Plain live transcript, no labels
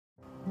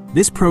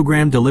This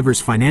program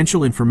delivers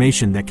financial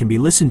information that can be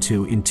listened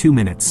to in 2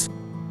 minutes.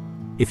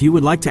 If you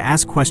would like to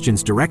ask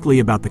questions directly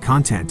about the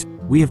content,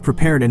 we have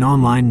prepared an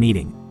online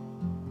meeting.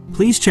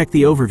 Please check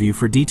the overview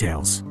for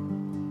details.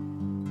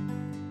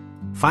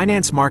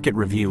 Finance Market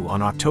Review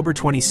on October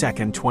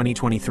 22,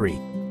 2023.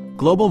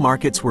 Global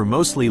markets were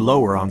mostly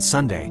lower on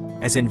Sunday,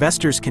 as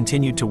investors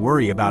continued to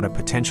worry about a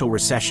potential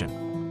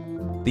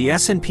recession. The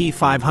S&P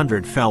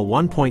 500 fell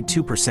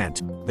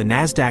 1.2%, the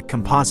Nasdaq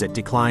Composite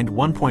declined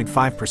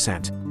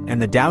 1.5%, and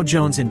the Dow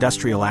Jones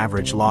Industrial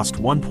Average lost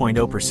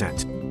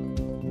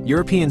 1.0%.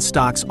 European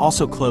stocks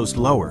also closed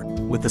lower,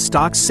 with the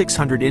Stoxx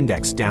 600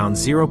 index down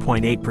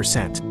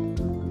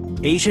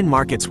 0.8%. Asian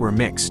markets were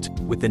mixed,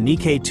 with the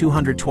Nikkei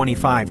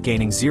 225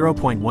 gaining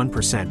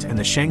 0.1% and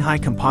the Shanghai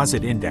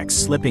Composite Index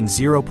slipping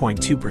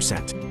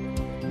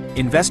 0.2%.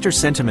 Investor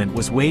sentiment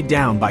was weighed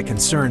down by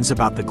concerns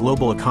about the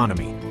global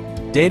economy.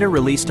 Data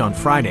released on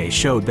Friday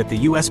showed that the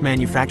U.S.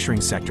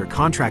 manufacturing sector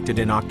contracted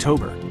in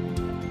October.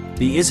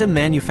 The ISM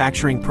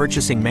Manufacturing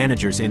Purchasing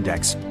Managers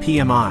Index,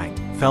 PMI,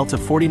 fell to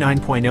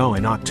 49.0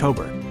 in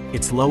October,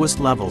 its lowest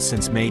level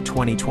since May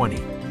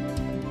 2020.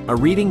 A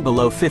reading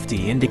below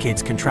 50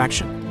 indicates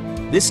contraction.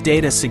 This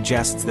data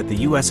suggests that the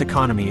U.S.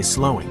 economy is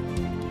slowing.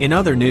 In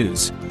other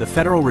news, the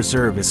Federal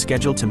Reserve is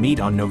scheduled to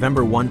meet on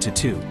November 1 to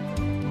 2.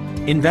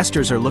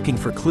 Investors are looking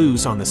for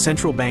clues on the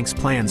central bank's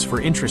plans for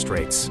interest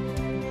rates.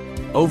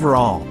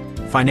 Overall,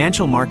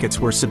 financial markets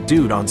were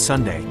subdued on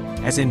Sunday,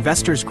 as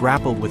investors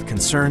grappled with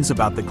concerns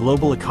about the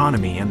global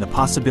economy and the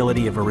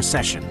possibility of a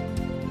recession.